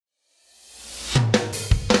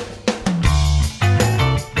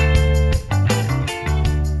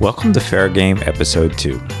Welcome to Fair Game Episode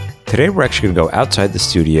 2. Today we're actually going to go outside the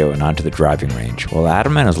studio and onto the driving range while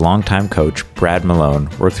Adam and his longtime coach, Brad Malone,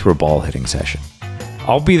 work through a ball hitting session.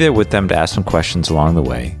 I'll be there with them to ask some questions along the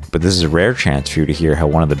way, but this is a rare chance for you to hear how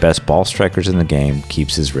one of the best ball strikers in the game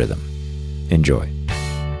keeps his rhythm. Enjoy.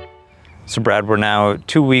 So Brad, we're now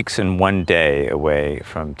 2 weeks and 1 day away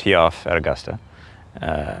from tee-off at Augusta.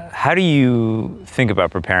 How do you think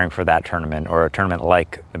about preparing for that tournament or a tournament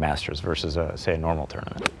like the Masters versus, say, a normal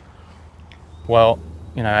tournament? Well,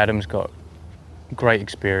 Adam's got great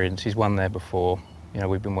experience. He's won there before.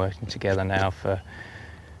 We've been working together now for a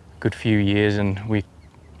good few years, and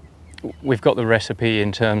we've got the recipe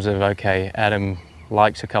in terms of, okay, Adam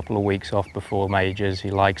likes a couple of weeks off before majors.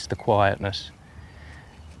 He likes the quietness.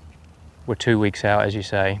 We're 2 weeks out, as you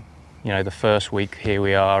say. The first week, here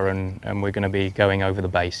we are, and we're going to be going over the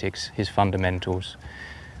basics, his fundamentals.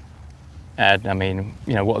 And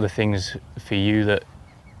what are the things for you that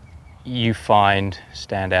you find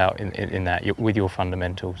stand out in that with your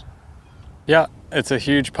fundamentals? Yeah, it's a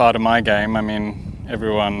huge part of my game.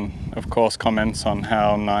 Everyone, of course, comments on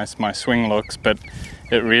how nice my swing looks, but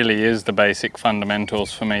it really is the basic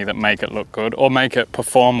fundamentals for me that make it look good, or make it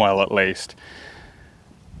perform well at least.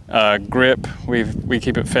 Grip, we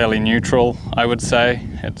keep it fairly neutral, I would say.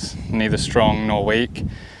 It's neither strong nor weak,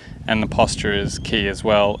 and the posture is key as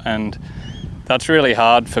well. And that's really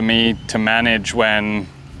hard for me to manage when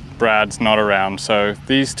Brad's not around. So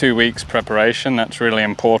these 2 weeks preparation, that's really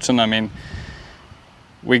important.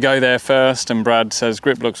 We go there first and Brad says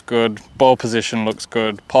grip looks good, ball position looks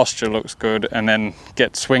good, posture looks good, and then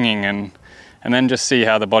get swinging and then just see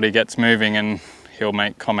how the body gets moving, and he'll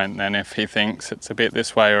make comment then if he thinks it's a bit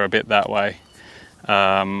this way or a bit that way.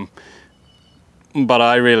 But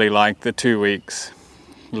I really like the 2 weeks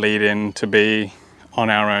lead in to be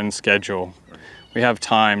on our own schedule. We have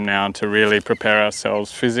time now to really prepare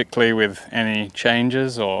ourselves physically with any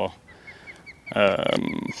changes or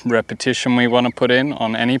repetition we want to put in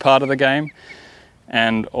on any part of the game.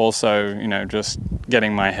 And also, just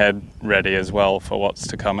getting my head ready as well for what's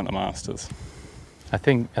to come at the Masters. I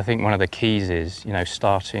think one of the keys is,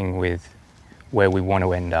 starting with where we want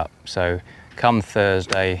to end up. So come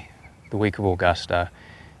Thursday, the week of Augusta,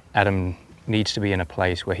 Adam needs to be in a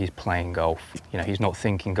place where he's playing golf. He's not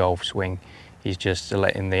thinking golf swing. He's just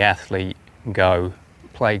letting the athlete go,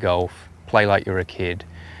 play golf, play like you're a kid.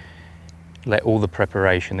 Let all the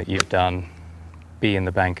preparation that you've done be in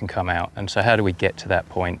the bank and come out. And so how do we get to that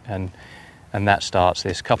point? And that starts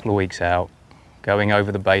this couple of weeks out, going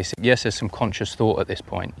over the basic. Yes, there's some conscious thought at this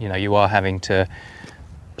point. You are having to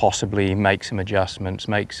possibly make some adjustments,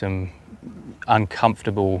 make some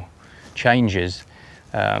uncomfortable changes,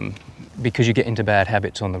 because you get into bad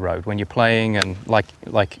habits on the road when you're playing. And like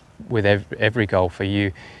with every golfer,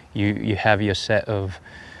 you have your set of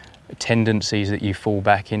tendencies that you fall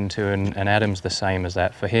back into, and Adam's the same as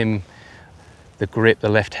that. For him, the grip, the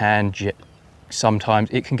left hand, sometimes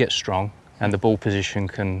it can get strong, and the ball position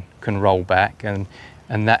can roll back, and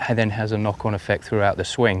that then has a knock-on effect throughout the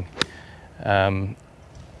swing.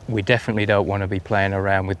 We definitely don't want to be playing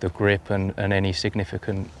around with the grip and any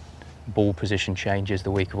significant ball position changes the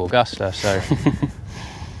week of Augusta. So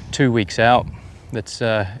 2 weeks out, let's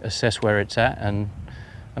assess where it's at and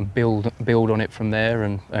build on it from there.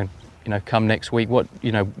 And come next week, what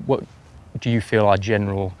do you feel our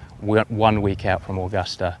general 1 week out from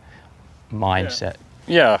Augusta mindset?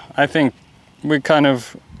 Yeah, I think we're kind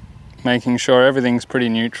of making sure everything's pretty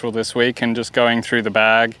neutral this week and just going through the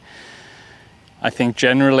bag. I think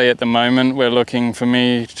generally at the moment we're looking for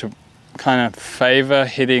me to kind of favor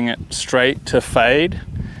hitting it straight to fade.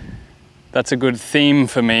 That's a good theme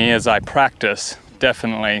for me as I practice,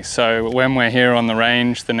 definitely. So when we're here on the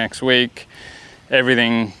range the next week,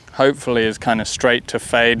 everything hopefully is kind of straight to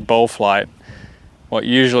fade ball flight. What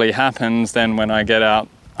usually happens then when I get out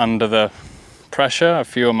under the pressure, a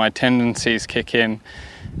few of my tendencies kick in,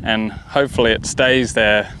 and hopefully it stays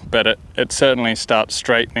there, but it certainly starts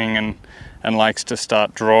straightening and likes to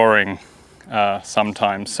start drawing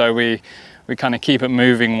sometimes. So we kind of keep it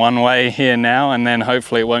moving one way here now, and then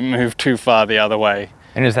hopefully it won't move too far the other way.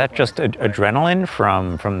 And is that just adrenaline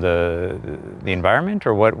from the environment,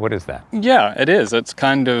 or what is that? Yeah, it is. It's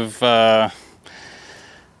kind of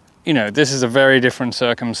this is a very different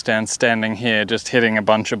circumstance standing here, just hitting a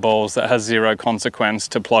bunch of balls that has zero consequence,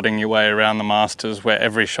 to plodding your way around the Masters where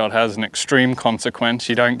every shot has an extreme consequence.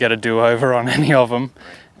 You don't get a do-over on any of them,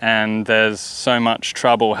 and there's so much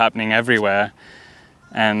trouble happening everywhere.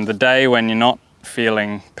 And the day when you're not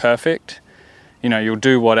feeling perfect, you'll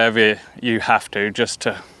do whatever you have to just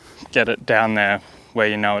to get it down there where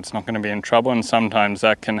it's not going to be in trouble. And sometimes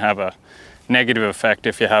that can have a negative effect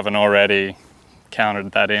if you haven't already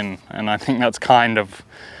counted that in. And I think that's kind of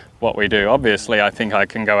what we do. Obviously, I think I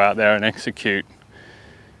can go out there and execute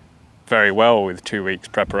very well with 2 weeks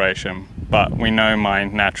preparation, but we know my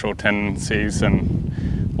natural tendencies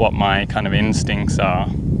and what my kind of instincts are.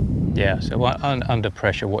 Yeah, so under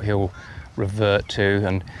pressure, what he'll revert to,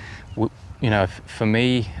 and for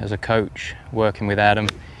me as a coach working with Adam,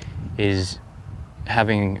 is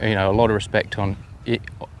having a lot of respect on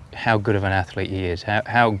how good of an athlete he is,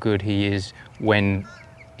 how good he is when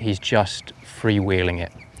he's just freewheeling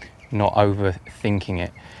it, not overthinking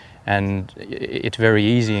it. And it's very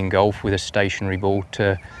easy in golf with a stationary ball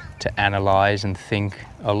to analyse and think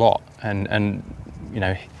a lot. And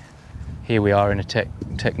here we are in a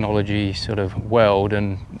technology sort of world,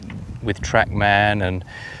 and with TrackMan and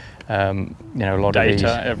a lot data of these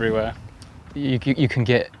everywhere. You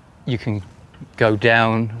can go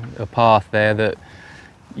down a path there that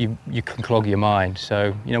you can clog your mind.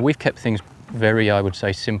 So we've kept things very, I would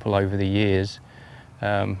say, simple over the years.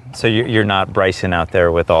 So you're not Bryson out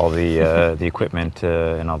there with all the equipment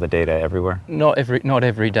and all the data everywhere? Not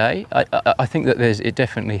every day. I think that it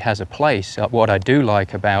definitely has a place. What I do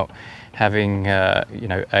like about having a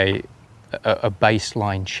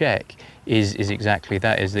baseline check is exactly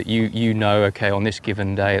that. Is that you know, okay, on this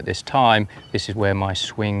given day at this time, this is where my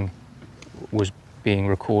swing was being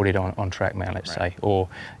recorded on TrackMan, let's say, or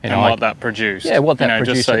what that produced. Yeah, what that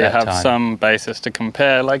produced just so at you that have time. some basis to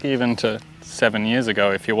compare, like even to 7 years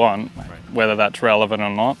ago, if you want, whether that's relevant or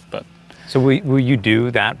not. But so will you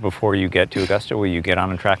do that before you get to Augusta? Will you get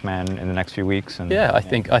on a TrackMan in the next few weeks? I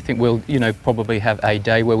think we'll probably have a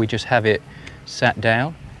day where we just have it sat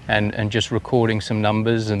down and just recording some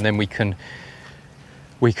numbers, and then we can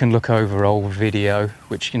look over old video,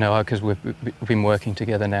 which because we've been working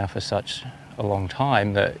together now for such a long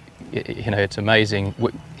time that it's amazing.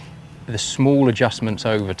 The small adjustments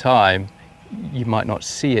over time, you might not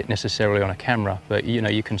see it necessarily on a camera, but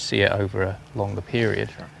you can see it over a longer period.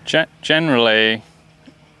 Generally,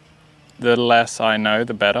 the less I know,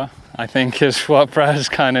 the better, I think, is what Brad's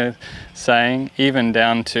kind of saying. Even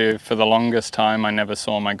down to, for the longest time, I never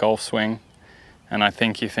saw my golf swing. And I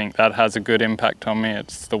think you think that has a good impact on me.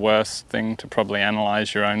 It's the worst thing to probably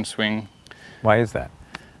analyze your own swing. Why is that?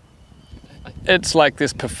 It's like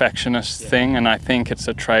this perfectionist thing, and I think it's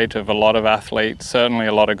a trait of a lot of athletes, certainly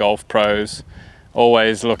a lot of golf pros,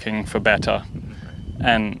 always looking for better.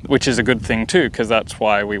 And which is a good thing too, because that's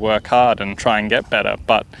why we work hard and try and get better.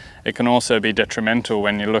 But it can also be detrimental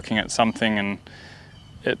when you're looking at something and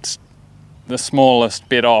it's the smallest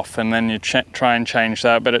bit off, and then you try and change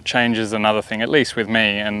that, but it changes another thing, at least with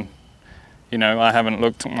me. And I haven't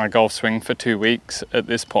looked at my golf swing for 2 weeks at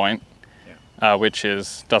this point, which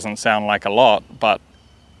doesn't sound like a lot, but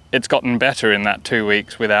it's gotten better in that 2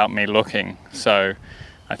 weeks without me looking. So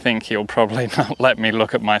I think he'll probably not let me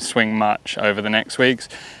look at my swing much over the next weeks.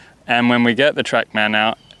 And when we get the TrackMan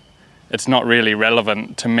out, it's not really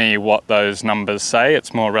relevant to me what those numbers say.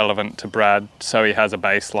 It's more relevant to Brad, so he has a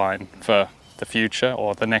baseline for the future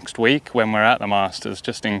or the next week when we're at the Masters,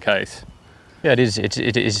 just in case. Yeah, it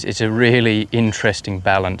is. It's a really interesting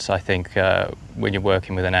balance, I think, when you're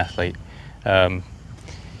working with an athlete and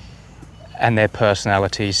their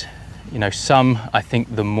personalities. Some, I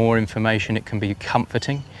think, the more information, it can be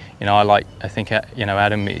comforting. I think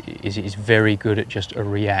Adam is very good at just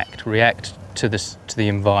react to the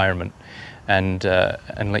environment, and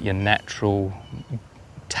let your natural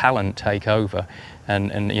talent take over.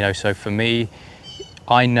 And so for me,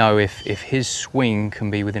 I know if his swing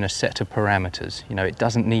can be within a set of parameters, it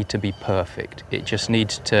doesn't need to be perfect. It just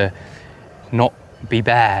needs to not be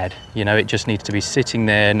bad. It just needs to be sitting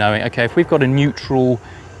there knowing, okay, if we've got a neutral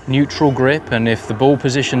grip, and if the ball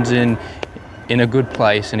position's in a good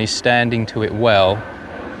place and he's standing to it well,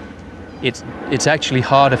 it's actually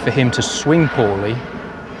harder for him to swing poorly.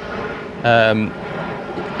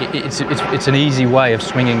 It's an easy way of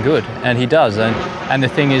swinging good, and he does. And the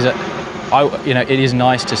thing is that it is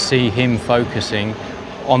nice to see him focusing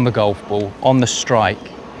on the golf ball, on the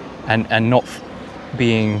strike, and not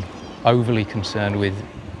being overly concerned with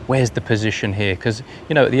where's the position here, because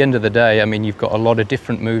at the end of the day, you've got a lot of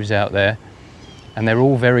different moves out there, and they're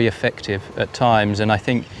all very effective at times. And I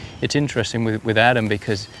think it's interesting with Adam,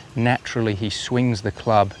 because naturally he swings the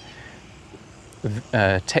club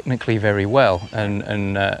technically very well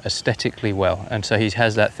and aesthetically well, and so he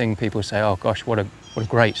has that thing people say, oh gosh, what a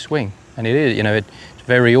great swing. And it is, it's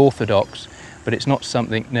very orthodox, but it's not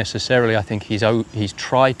something necessarily I think he's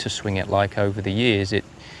tried to swing it like over the years.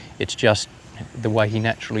 It's just the way he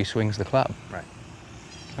naturally swings the club. Right.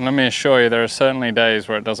 And let me assure you, there are certainly days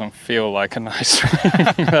where it doesn't feel like a nice swing.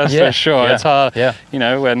 That's for sure. Yeah, it's hard. Yeah. You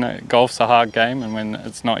know, when golf's a hard game, and when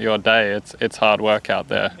it's not your day, it's hard work out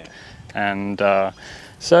there. Yeah. And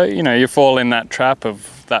so, you know, you fall in that trap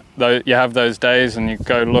of that. You have those days, and you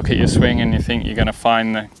go look at your swing, and you think you're going to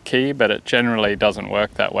find the key, but it generally doesn't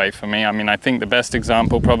work that way for me. I mean, I think the best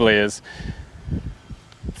example probably is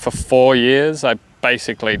for 4 years, I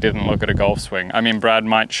basically didn't look at a golf swing. I mean, Brad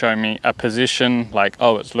might show me a position like,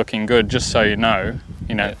 oh, it's looking good, just so you know,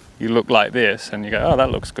 you look like this, and you go, oh,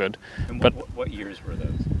 that looks good. And but what years were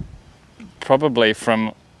those? Probably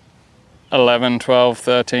from 11, 12,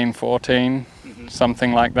 13, 14,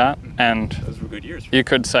 something like that. And Those were good years. you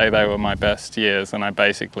could say they were my best years, and I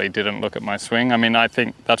basically didn't look at my swing. I mean, I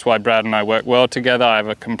think that's why Brad and I work well together. I have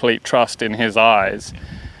a complete trust in his eyes,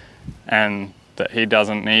 and that he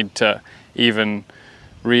doesn't need to even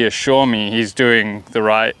reassure me he's doing the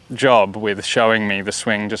right job with showing me the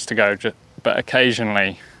swing just to go. But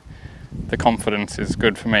occasionally, the confidence is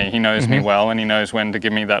good for me. He knows me well, and he knows when to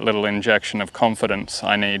give me that little injection of confidence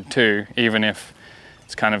I need too, even if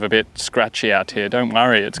it's kind of a bit scratchy out here. Don't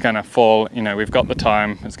worry, it's going to fall, we've got the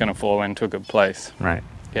time, it's going to fall into a good place. Right.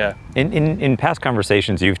 Yeah. In past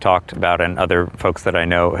conversations you've talked about, and other folks that I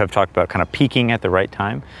know have talked about, kind of peaking at the right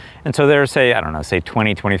time. And so there are, say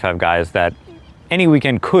 20, 25 guys that any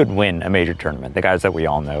weekend could win a major tournament, the guys that we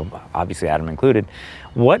all know, obviously Adam included.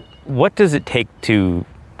 What does it take to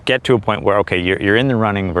get to a point where, okay, you're in the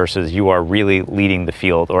running versus you are really leading the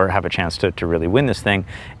field or have a chance to really win this thing?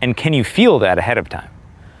 And can you feel that ahead of time?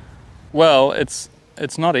 Well, it's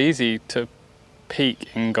not easy to peak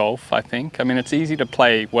in golf, I think. I mean, it's easy to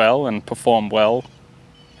play well and perform well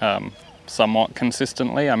somewhat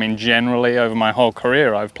consistently. I mean, generally over my whole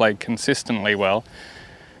career, I've played consistently well.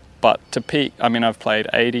 But to peak, I mean, I've played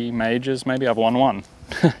 80 majors, maybe I've won one.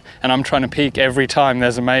 And I'm trying to peak every time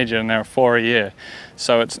there's a major, and there are 4 a year.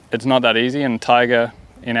 So it's not that easy, and Tiger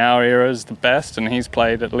in our era is the best, and he's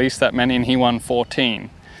played at least that many, and he won 15,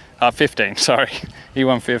 sorry. He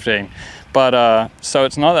won 15. But so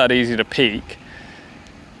it's not that easy to peak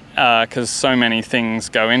because so many things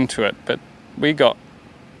go into it. But we got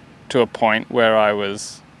to a point where I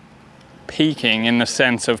was peaking in the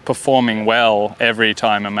sense of performing well every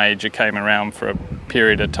time a major came around for a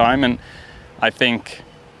period of time. And I think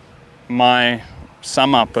my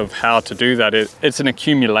sum up of how to do that is it's an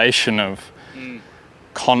accumulation of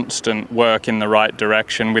constant work in the right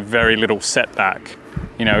direction with very little setback,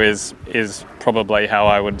 is probably how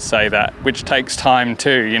I would say that, which takes time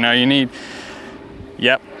too.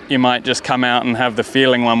 You might just come out and have the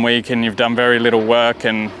feeling one week and you've done very little work,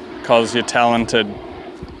 and because you're talented,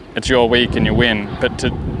 it's your week and you win. But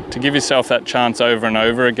to give yourself that chance over and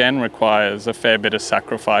over again requires a fair bit of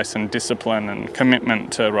sacrifice and discipline and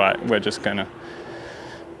commitment to, right, we're just going to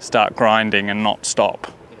start grinding and not stop,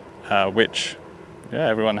 which,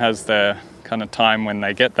 everyone has their kind of time when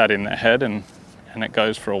they get that in their head, and it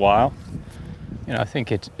goes for a while. I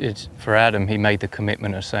think it's for Adam, he made the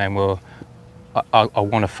commitment of saying, well, I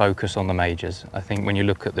want to focus on the majors. I think when you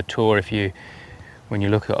look at the tour, when you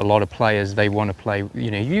look at a lot of players, they want to play,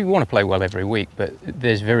 you want to play well every week, but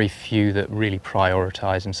there's very few that really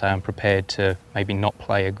prioritize and say, I'm prepared to maybe not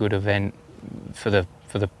play a good event for the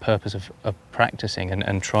purpose of practicing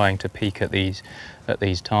and trying to peak at these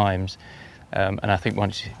times. And I think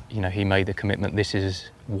once, he made the commitment, this is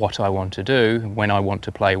what I want to do when I want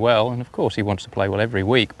to play well. And of course he wants to play well every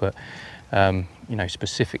week, but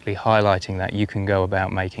specifically highlighting that you can go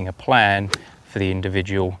about making a plan for the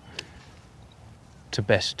individual to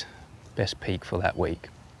best peak for that week,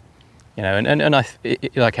 and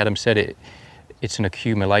like Adam said, it's an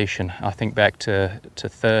accumulation. I think back to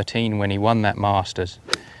 13 when he won that Masters,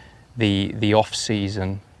 the off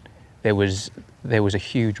season, there was a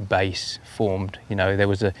huge base formed. There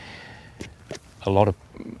was a lot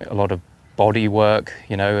of body work,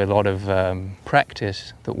 a lot of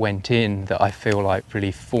practice that went in that I feel like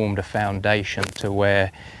really formed a foundation to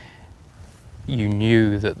where you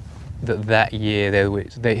knew that year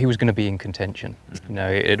he was going to be in contention.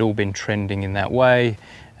 It had all been trending in that way,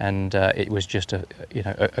 and it was just a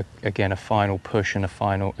final push and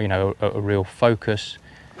a real focus,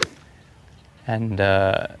 and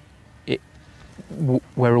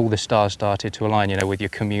where all the stars started to align. With your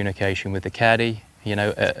communication with the caddy,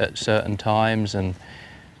 at certain times, and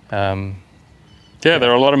there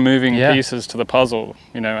are a lot of moving pieces to the puzzle.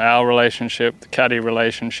 Our relationship, the caddy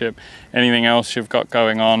relationship, anything else you've got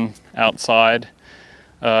going on outside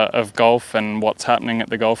of golf, and what's happening at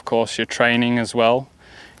the golf course, your training as well.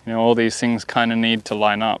 All these things kind of need to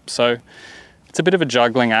line up. So it's a bit of a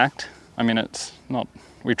juggling act. I mean, it's not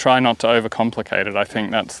we try not to overcomplicate it. I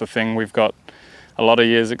think that's the thing. We've got a lot of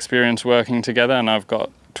years experience working together, and I've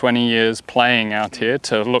got 20 years playing out here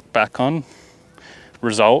to look back on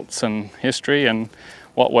results and history and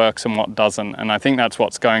what works and what doesn't. And I think that's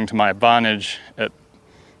what's going to my advantage at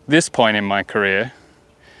this point in my career.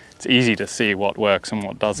 It's easy to see what works and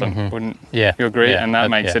what doesn't. Wouldn't you agree? Yeah. And that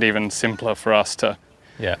makes it even simpler for us to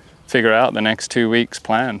figure out the next 2 weeks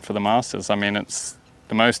plan for the Masters. I mean, it's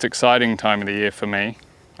the most exciting time of the year for me.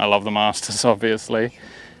 I love the Masters, obviously.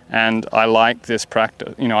 And I like this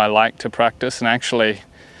practice. You know, I like to practice, and actually,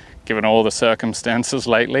 given all the circumstances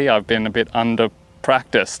lately, I've been a bit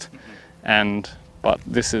under-practiced. But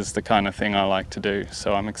this is the kind of thing I like to do,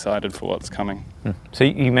 so I'm excited for what's coming. So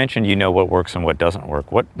you mentioned you know what works and what doesn't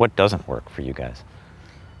work. What doesn't work for you guys?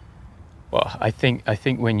 Well, I think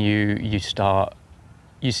when you start,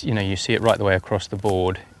 you see it right the way across the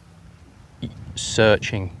board,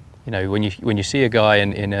 searching. You know, when you see a guy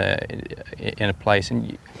in a place,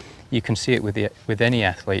 and you can see it with any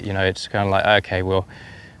athlete. You know, it's kind of like, okay, well,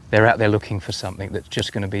 they're out there looking for something that's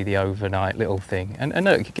just going to be the overnight little thing. And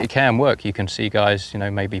no, it can work. You can see guys, you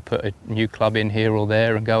know, maybe put a new club in here or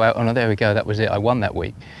there and go out, oh no, there we go, that was it, I won that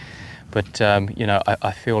week. But, you know,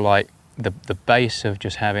 I feel like the base of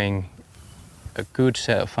just having a good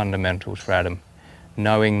set of fundamentals for Adam,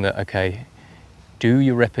 knowing that, okay, do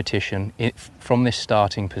your repetition from this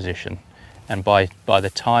starting position, and by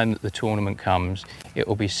the time that the tournament comes, it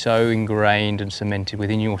will be so ingrained and cemented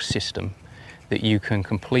within your system that you can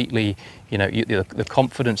completely, you know, the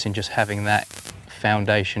confidence in just having that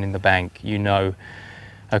foundation in the bank, you know,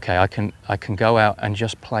 okay, I can go out and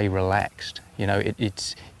just play relaxed. You know,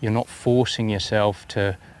 it's you're not forcing yourself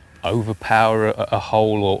to overpower a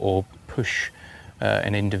hole or push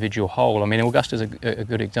an individual hole. I mean, Augusta's a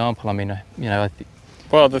good example. I mean, you know,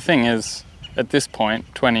 well, the thing is, at this point,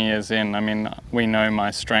 20 years in, I mean, we know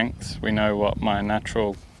my strengths, we know what my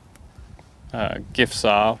natural gifts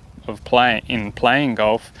are of playing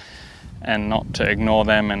golf, and not to ignore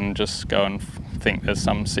them and just go and think there's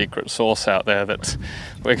some secret sauce out there that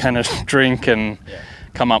we're going to drink and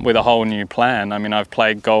come up with a whole new plan. I mean, I've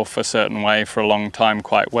played golf a certain way for a long time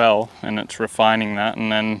quite well, and it's refining that,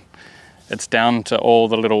 and then it's down to all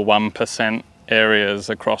the little 1% areas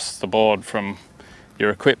across the board, from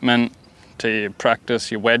your equipment to your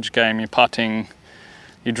practice, your wedge game, your putting,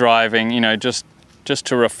 your driving, you know, just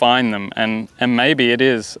to refine them. And maybe it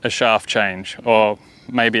is a shaft change, or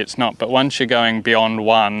maybe it's not. But once you're going beyond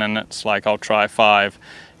 1 and it's like, I'll try 5,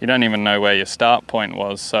 you don't even know where your start point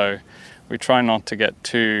was. So we try not to get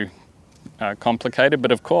too complicated.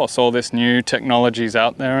 But of course, all this new technology's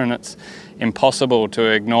out there, and it's impossible to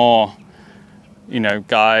ignore, you know,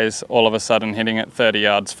 guys all of a sudden hitting it 30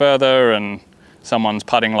 yards further, and someone's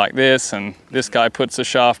putting like this, and this guy puts a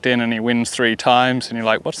shaft in and he wins 3 times, and you're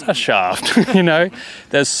like, what's that shaft? You know,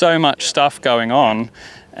 there's so much stuff going on,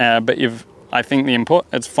 but I think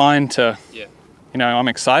it's fine to, you know, I'm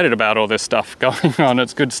excited about all this stuff going on,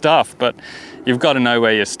 it's good stuff, but you've got to know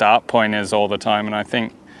where your start point is all the time. And I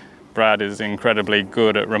think Brad is incredibly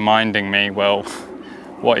good at reminding me, well,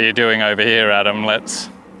 what are you doing over here, Adam? Let's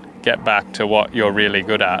get back to what you're really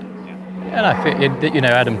good at. And I think, you know,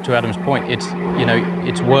 to Adam's point, it's, you know,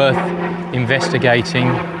 it's worth investigating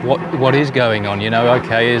what is going on. You know,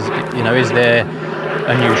 okay, is there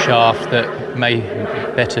a new shaft that may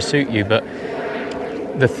better suit you? But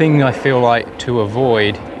the thing I feel like to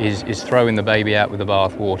avoid is throwing the baby out with the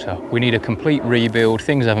bathwater. We need a complete rebuild.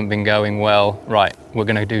 Things haven't been going well. Right, we're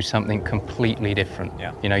going to do something completely different.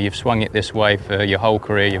 Yeah. You know, you've swung it this way for your whole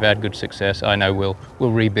career. You've had good success. I know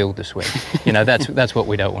we'll rebuild the swing. You know, that's what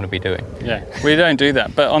we don't want to be doing. Yeah, we don't do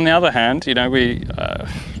that. But on the other hand, you know, we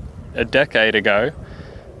a decade ago,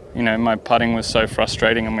 you know, my putting was so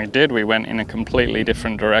frustrating, and we went in a completely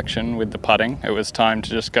different direction with the putting. It was time to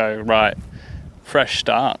just go, right, fresh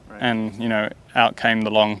start. Right. And, you know, out came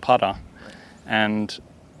the long putter. Right. And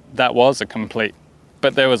that was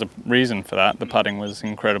but there was a reason for that. The putting was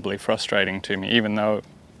incredibly frustrating to me, even though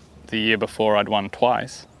the year before I'd won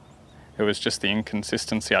twice. It was just the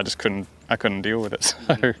inconsistency. I couldn't deal with it.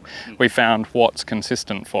 So we found what's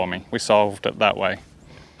consistent for me. We solved it that way.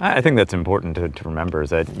 I think that's important to remember, is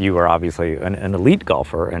that you are obviously an elite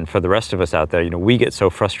golfer, and for the rest of us out there, you know, we get so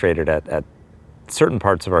frustrated at certain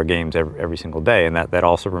parts of our games every single day, and that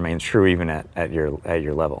also remains true even at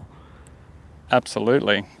your level.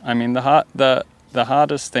 Absolutely. I mean, the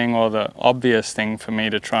hardest thing, or the obvious thing for me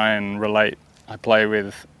to try and relate, I play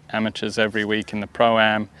with amateurs every week in the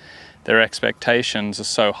Pro-Am. Their expectations are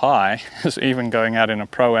so high, even going out in a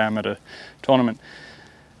Pro-Am at a tournament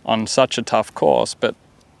on such a tough course, but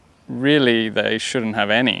really they shouldn't have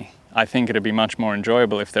any. I think it'd be much more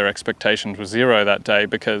enjoyable if their expectations were zero that day,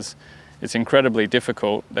 because it's incredibly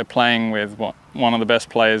difficult. They're playing with one of the best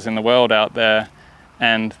players in the world out there,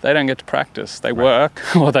 and they don't get to practice. They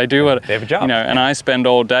work or they do what they have a job. And I spend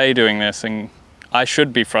all day doing this, and I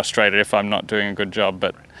should be frustrated if I'm not doing a good job,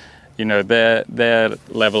 but their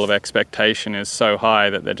level of expectation is so high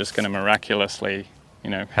that they're just going to miraculously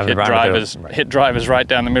hit drivers right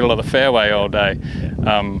down the middle of the fairway all day.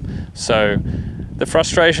 So the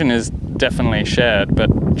frustration is definitely shared,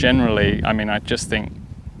 but generally, I just think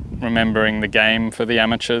remembering the game for the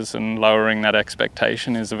amateurs and lowering that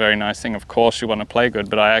expectation is a very nice thing. Of course you want to play good,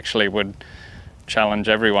 but I actually would challenge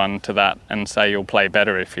everyone to that and say you'll play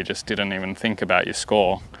better if you just didn't even think about your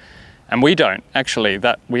score. And we don't actually.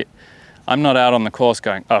 I'm not out on the course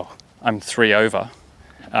going, oh, I'm 3 over,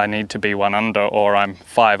 I need to be 1 under, or I'm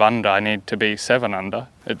 5 under, I need to be 7 under.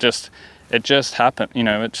 It just happened.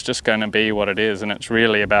 It's just going to be what it is, and it's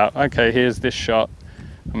really about, okay, here's this shot,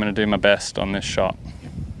 I'm going to do my best on this shot.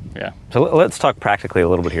 Yeah. So let's talk practically a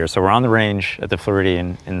little bit here. So we're on the range at the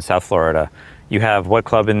Floridian in South Florida. You have what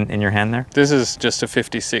club in your hand there? This is just a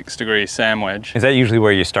 56-degree sand wedge. Is that usually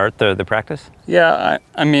where you start the practice? Yeah,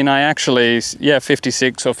 I actually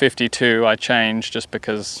 56 or 52 I change just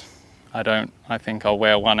because I think I'll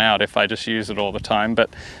wear one out if I just use it all the time. But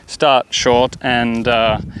start short, and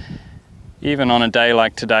even on a day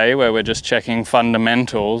like today where we're just checking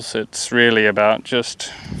fundamentals, it's really about just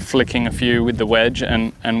flicking a few with the wedge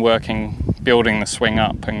and building the swing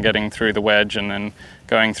up and getting through the wedge and then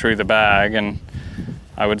going through the bag. And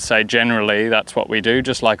I would say generally that's what we do,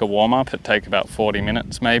 just like a warm-up. It'd take about 40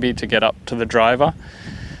 minutes maybe to get up to the driver.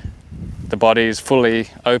 The body's fully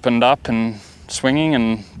opened up and swinging,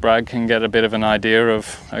 and Brad can get a bit of an idea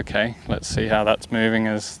of, okay, let's see how that's moving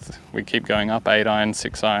as we keep going up, 8 iron,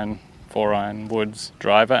 6 iron, 4 iron, woods,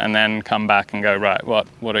 driver, and then come back and go, right, what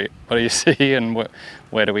do you see, and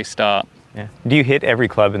where do we start? Yeah. Do you hit every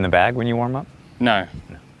club in the bag when you warm up? No.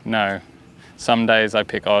 Some days I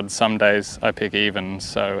pick odds, some days I pick evens,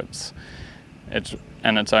 so it's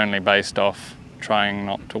only based off trying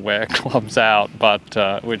not to wear clubs out,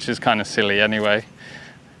 but which is kind of silly anyway.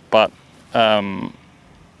 But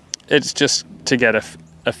it's just to get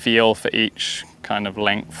a feel for each kind of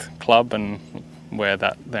length club and where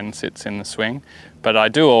that then sits in the swing. But I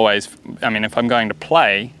do always, if I'm going to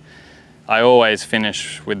play, I always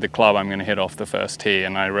finish with the club I'm going to hit off the first tee,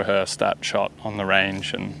 and I rehearse that shot on the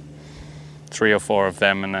range, and 3 or 4 of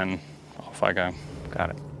them, and then off I go. Got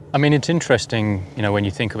it. It's interesting, when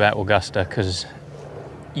you think about Augusta, because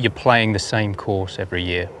you're playing the same course every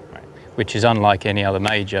year, which is unlike any other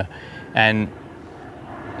major. And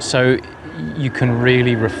so you can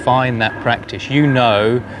really refine that practice.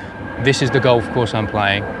 This is the golf course I'm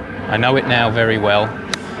playing. I know it now very well.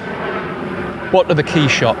 What are the key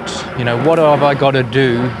shots? What have I got to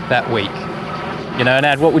do that week? And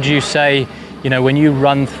Ad, what would you say, when you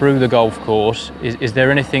run through the golf course, is there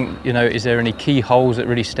anything, is there any key holes that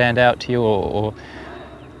really stand out to you or?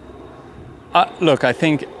 Look, I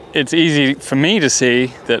think it's easy for me to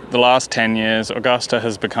see that the last 10 years, Augusta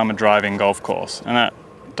has become a driving golf course. And that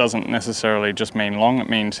doesn't necessarily just mean long. It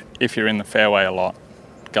means if you're in the fairway a lot,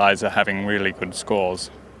 guys are having really good scores.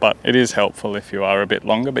 But it is helpful if you are a bit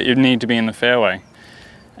longer, but you need to be in the fairway.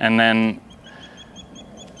 And then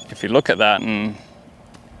if you look at that, and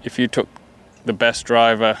if you took the best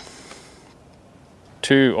driver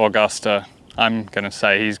to Augusta, I'm going to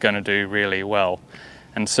say he's going to do really well.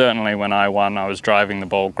 And certainly when I won, I was driving the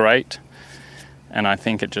ball great. And I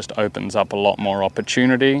think it just opens up a lot more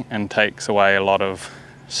opportunity and takes away a lot of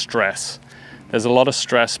stress. There's a lot of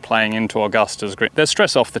stress playing into Augusta's green. There's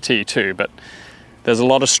stress off the tee too, but there's a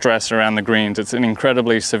lot of stress around the greens. It's an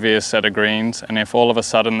incredibly severe set of greens, and if all of a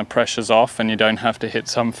sudden the pressure's off and you don't have to hit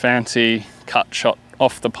some fancy cut shot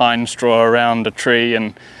off the pine straw around a tree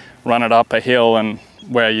and run it up a hill and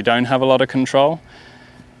where you don't have a lot of control,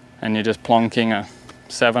 and you're just plonking a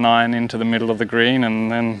 7 iron into the middle of the green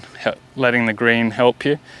and then letting the green help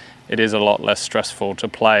you, it is a lot less stressful to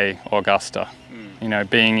play Augusta.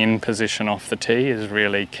 Being in position off the tee is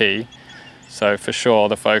really key. So for sure,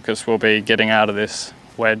 the focus will be getting out of this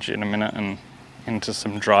wedge in a minute and into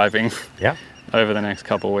some driving over the next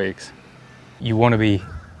couple of weeks. You want to be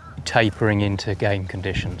tapering into game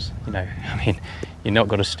conditions. You're not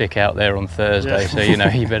got to stick out there on Thursday, so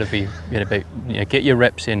you better be get your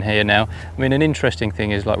reps in here now. An interesting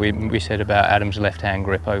thing is, like we said about Adam's left-hand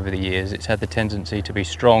grip over the years, it's had the tendency to be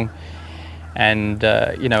strong, and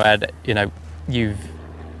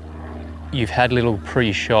you've had little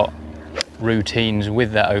pre-shot routines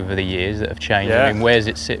with that over the years that have changed. Yeah. Where's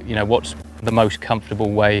it sit? What's the most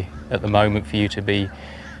comfortable way at the moment for you to be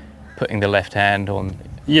putting the left hand on.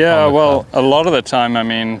 Yeah, on the well, club. a lot of the time, I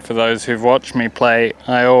mean, for those who've watched me play,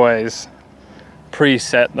 I always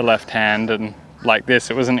preset the left hand, and like this,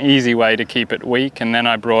 it was an easy way to keep it weak, and then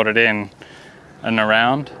I brought it in and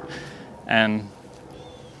around, and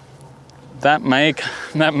that may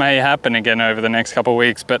happen again over the next couple of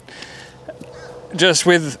weeks, but just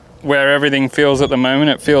with where everything feels at the moment,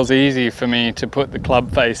 it feels easy for me to put the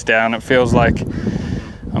club face down. It feels like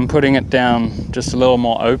I'm putting it down just a little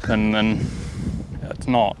more open than it's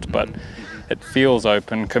not, but it feels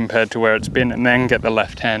open compared to where it's been, and then get the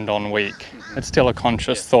left hand on weak. It's still a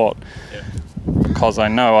conscious thought, because I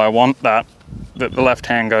know I want that the left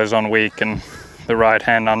hand goes on weak and the right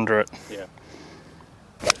hand under it. Yeah.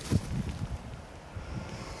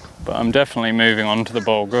 But I'm definitely moving on to the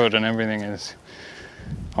ball good, and everything is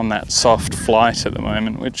on that soft flight at the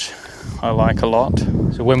moment, which I like a lot.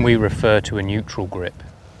 So when we refer to a neutral grip,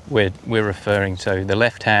 we're referring to the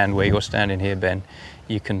left hand where you're standing here, Ben.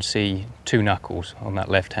 You can see 2 knuckles on that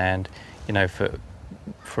left hand. You know,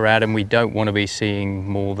 for Adam, we don't want to be seeing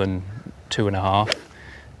more than 2.5.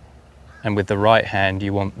 And with the right hand,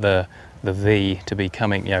 you want the V to be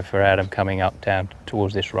coming, you know, for Adam, coming up down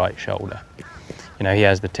towards this right shoulder. You know, he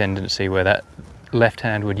has the tendency where that left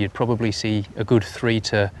handward, you'd probably see a good 3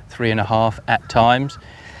 to 3.5 at times.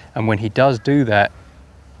 And when he does do that,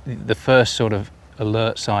 the first sort of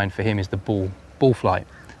alert sign for him is the ball flight.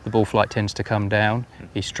 The ball flight tends to come down.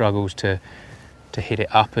 He struggles to hit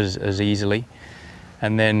it up as easily.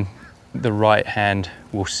 And then the right hand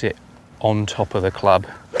will sit on top of the club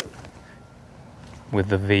with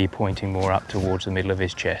the V pointing more up towards the middle of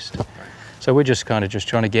his chest. So we're just kind of just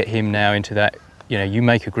trying to get him now into that, you know, you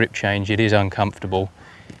make a grip change, it is uncomfortable.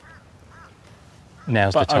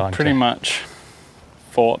 Now's the time. I've pretty much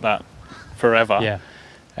fought that forever. Yeah.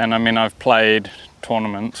 And I mean, I've played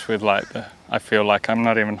tournaments with I feel like I'm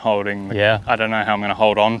not even holding I don't know how I'm going to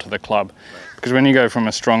hold on to the club. Because when you go from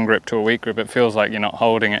a strong grip to a weak grip, it feels like you're not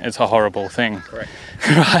holding it. It's a horrible thing. Correct.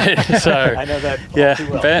 Right? So I know that all yeah,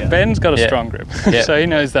 too well. Ben's got a strong grip. Yeah. So he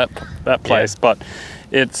knows that place. But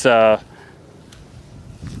it's but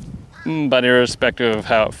irrespective of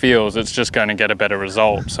how it feels, it's just going to get a better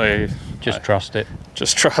result. So Just trust it.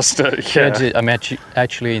 just trust it. Yeah. I'm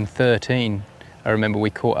actually in 13. I remember we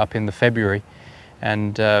caught up in the February,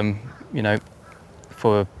 and you know,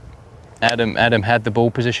 for Adam had the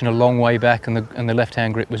ball position a long way back, and the left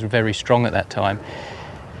hand grip was very strong at that time,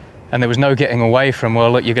 and there was no getting away from,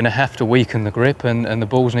 well, look, you're going to have to weaken the grip, and the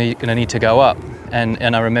ball's going to need to go up,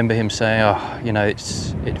 and I remember him saying, oh, you know, it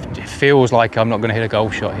feels like I'm not going to hit a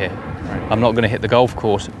golf shot here. I'm not going to hit the golf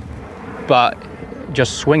course, but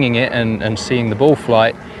just swinging it and seeing the ball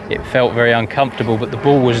flight, it felt very uncomfortable, but the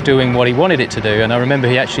ball was doing what he wanted it to do. And I remember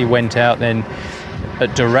he actually went out then at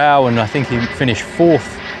Doral, and I think he finished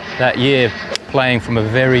 4th that year, playing from a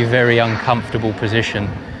very, very uncomfortable position,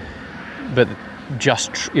 but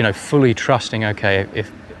just, you know, fully trusting, okay,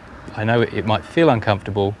 if I know it might feel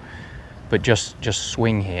uncomfortable, but just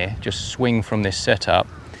swing here, just swing from this setup,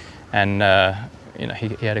 and you know, he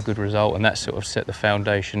had a good result, and that sort of set the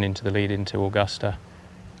foundation into the lead into Augusta.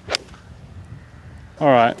 All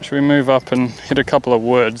right, should we move up and hit a couple of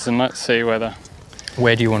woods, and let's see whether...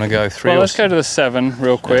 Where do you want to go? 3 Well, or let's go to the 7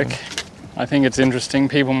 real quick. I think it's interesting.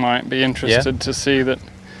 People might be interested to see that,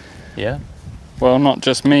 Yeah. well, not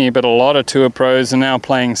just me, but a lot of tour pros are now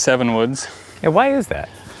playing 7 woods. Yeah, why is that?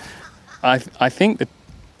 I think that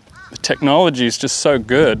the technology is just so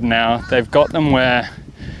good now. They've got them where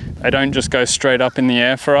they don't just go straight up in the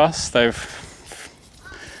air for us. They've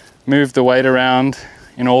moved the weight around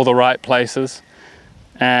in all the right places,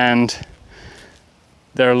 and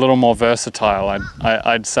they're a little more versatile,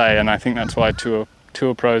 I'd say, and I think that's why tour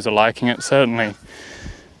pros are liking it. Certainly,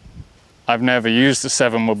 I've never used a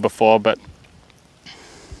 7 wood before, but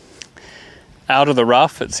out of the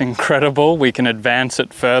rough, it's incredible. We can advance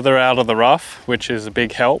it further out of the rough, which is a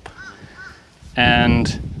big help.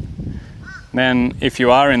 And then if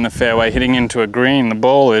you are in the fairway hitting into a green, the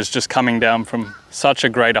ball is just coming down from such a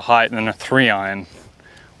greater height than a 3-iron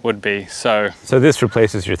would be. So this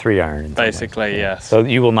replaces your 3-iron. in some ways. basically, yes. So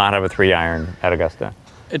you will not have a 3-iron at Augusta.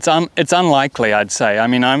 It's unlikely, I'd say. I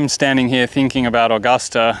mean, I'm standing here thinking about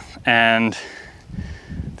Augusta, and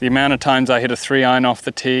the amount of times I hit a 3-iron off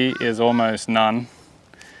the tee is almost none.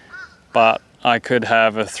 But I could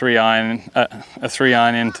have a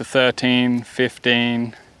 3-iron into 13,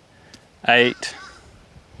 15, 8.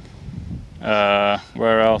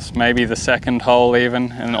 Where else? Maybe the second hole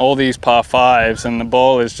even, and all these par 5s, and the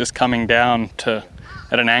ball is just coming down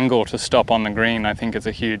at an angle to stop on the green. I think it's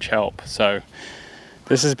a huge help. So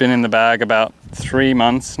this has been in the bag about 3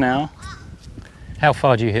 months now, How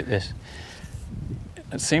far do you hit this?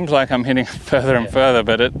 It seems like I'm hitting further and further,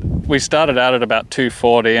 but we started out at about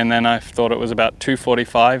 240, and then I thought it was about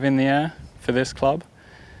 245 in the air for this club.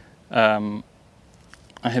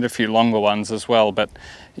 I hit a few longer ones as well, but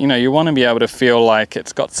you want to be able to feel like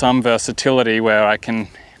it's got some versatility where I can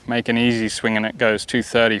make an easy swing and it goes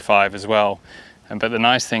 235 as well. But the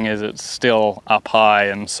nice thing is it's still up high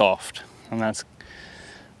and soft, and that's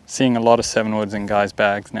seeing a lot of 7-woods in guys'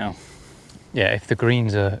 bags now. Yeah, if the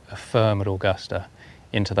greens are firm at Augusta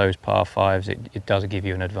into those par 5s, it does give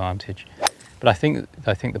you an advantage. But I think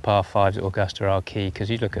the par 5s at Augusta are key, because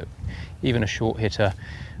you look at even a short hitter,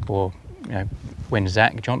 or when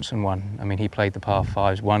Zach Johnson won, I mean, he played the par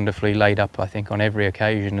 5s wonderfully, laid up I think on every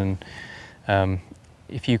occasion, and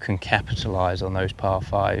if you can capitalise on those par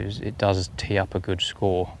 5s, it does tee up a good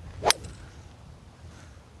score.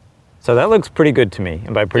 So that looks pretty good to me,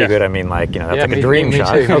 and by pretty good I mean that's like a dream me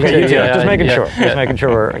shot. Too, okay, me too. just making sure. Just making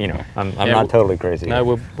sure I'm not totally crazy. No,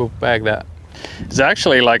 we'll bag that. It's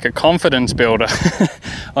actually like a confidence builder.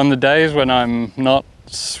 On the days when I'm not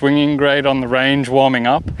swinging great on the range, warming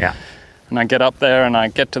up, and I get up there and I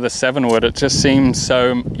get to the 7-wood, it just seems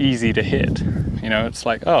so easy to hit. It's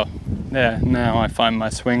like, oh, yeah, now I find my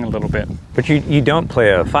swing a little bit. But you don't play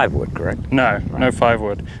a 5-wood, correct? No, no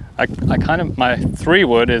 5-wood. I kind of, my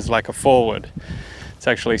 3-wood is like a 4-wood. It's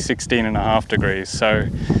actually 16.5 degrees. So,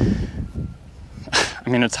 I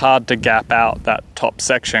mean, it's hard to gap out that top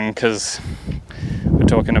section, because we're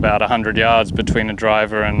talking about 100 yards between a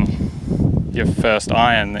driver and your first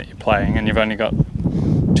iron that you're playing, and you've only got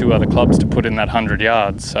 2 other clubs to put in that 100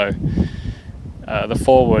 yards. So the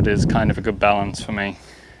 4-wood is kind of a good balance for me.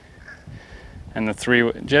 And the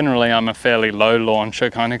 3-wood, generally I'm a fairly low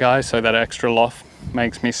launcher kind of guy, so that extra loft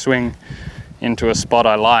makes me swing into a spot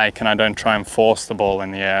I like, and I don't try and force the ball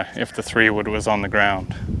in the air if the 3-wood was on the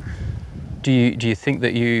ground. Do you think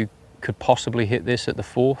that you could possibly hit this at the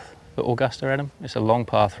 4th at Augusta, Adam? It's a long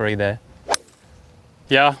par 3 there.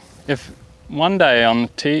 Yeah, if one day on the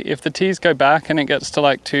tee, if the tees go back and it gets to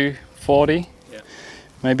like 240,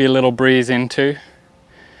 maybe a little breeze into,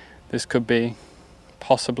 this could be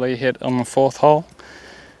possibly hit on the 4th hole.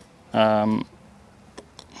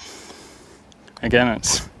 Again,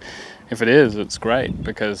 if it is, it's great,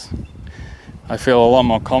 because I feel a lot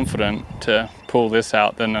more confident to pull this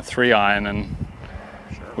out than a 3-iron and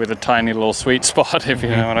with a tiny little sweet spot, if you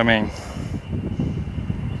know what I mean.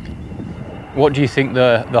 What do you think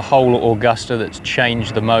the hole at Augusta that's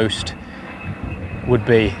changed the most would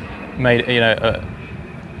be, made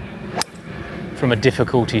from a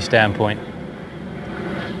difficulty standpoint?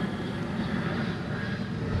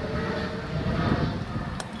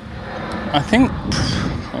 I think,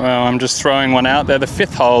 well, I'm just throwing one out there. The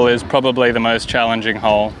 5th hole is probably the most challenging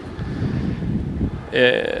hole.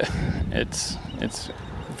 It's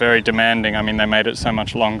very demanding. I mean, they made it so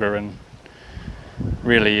much longer, and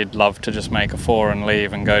really you'd love to just make a 4 and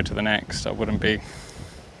leave and go to the next. I wouldn't be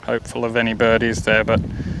hopeful of any birdies there, but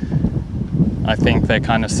I think they're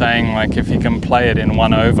kind of saying, like, if you can play it in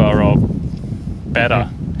 1 over or better,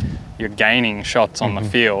 you're gaining shots on the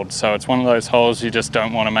field. So it's one of those holes you just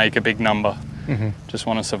don't want to make a big number, just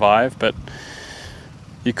want to survive. But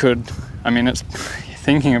you could, I mean, it's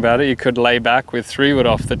thinking about it, you could lay back with 3-wood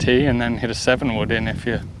off the tee and then hit a 7-wood in if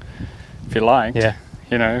you liked. Yeah.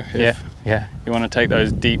 If you want to take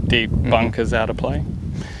those deep bunkers out of play.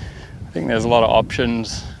 I think there's a lot of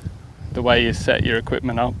options, the way you set your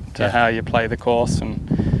equipment up to how you play the course,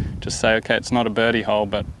 and just say, okay, it's not a birdie hole,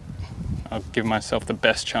 but I'll give myself the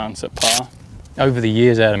best chance at par. Over the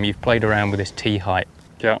years, Adam, you've played around with this tee height.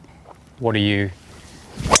 Yeah. What do you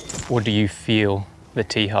feel the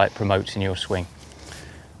tee height promotes in your swing?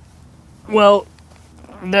 Well,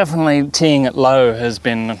 definitely teeing it low has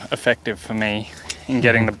been effective for me in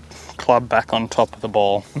getting the club back on top of the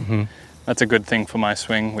ball. That's a good thing for my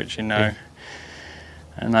swing, which you know.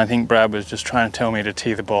 And I think Brad was just trying to tell me to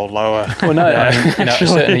tee the ball lower. Well, no, I mean,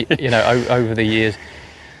 certainly, over the years,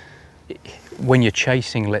 when you're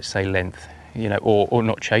chasing, let's say, length, or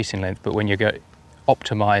not chasing length, but when you go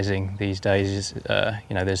optimizing these days,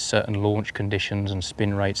 there's certain launch conditions and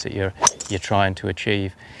spin rates that you're trying to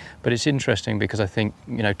achieve. But it's interesting because I think,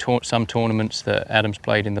 some tournaments that Adam's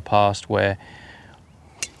played in the past where,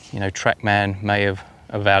 TrackMan may have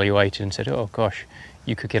evaluated and said, oh gosh,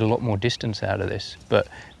 you could get a lot more distance out of this. But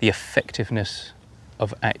the effectiveness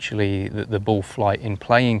of actually the ball flight in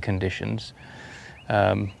playing conditions,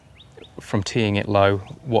 from teeing it low,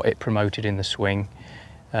 what it promoted in the swing,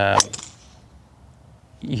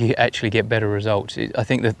 you actually get better results. I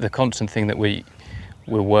think that the constant thing that we're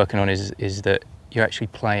working on is that you're actually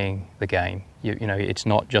playing the game. It's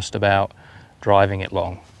not just about driving it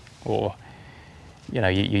long, or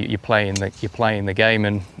you're playing the game,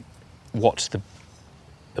 and what's the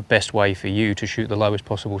best way for you to shoot the lowest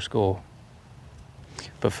possible score.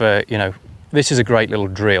 But this is a great little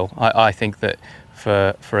drill. I think that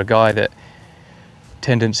for a guy that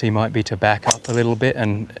tendency might be to back up a little bit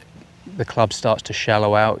and the club starts to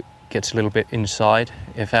shallow out, gets a little bit inside,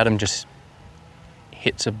 if Adam just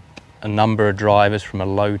hits a number of drivers from a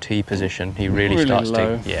low tee position, he really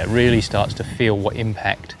starts to feel what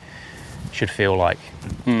impact should feel like.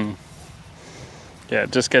 Yeah,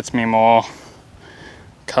 it just gets me more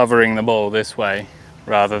covering the ball this way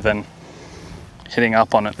rather than hitting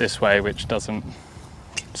up on it this way, which doesn't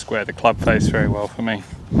square the club face very well for me.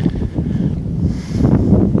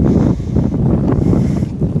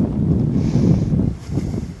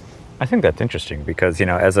 I think that's interesting because,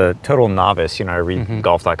 as a total novice, I read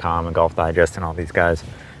golf.com and Golf Digest and all these guys,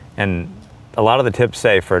 and a lot of the tips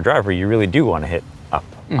say for a driver, you really do want to hit up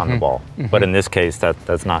on the ball. But in this case,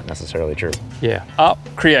 that's not necessarily true. Yeah. Up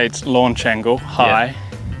creates launch angle, high,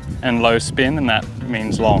 and low spin, and that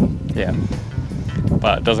means long. Yeah.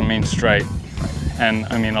 But it doesn't mean straight. And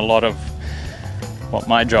I mean, a lot of what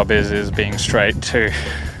my job is being straight too,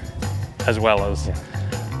 as well as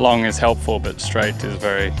long is helpful, but straight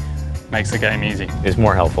is makes the game easy. Is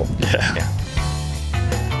more helpful. Yeah.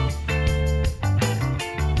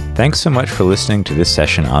 Thanks so much for listening to this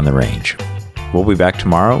session on the range. We'll be back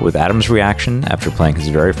tomorrow with Adam's reaction after playing his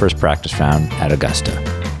very first practice round at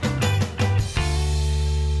Augusta.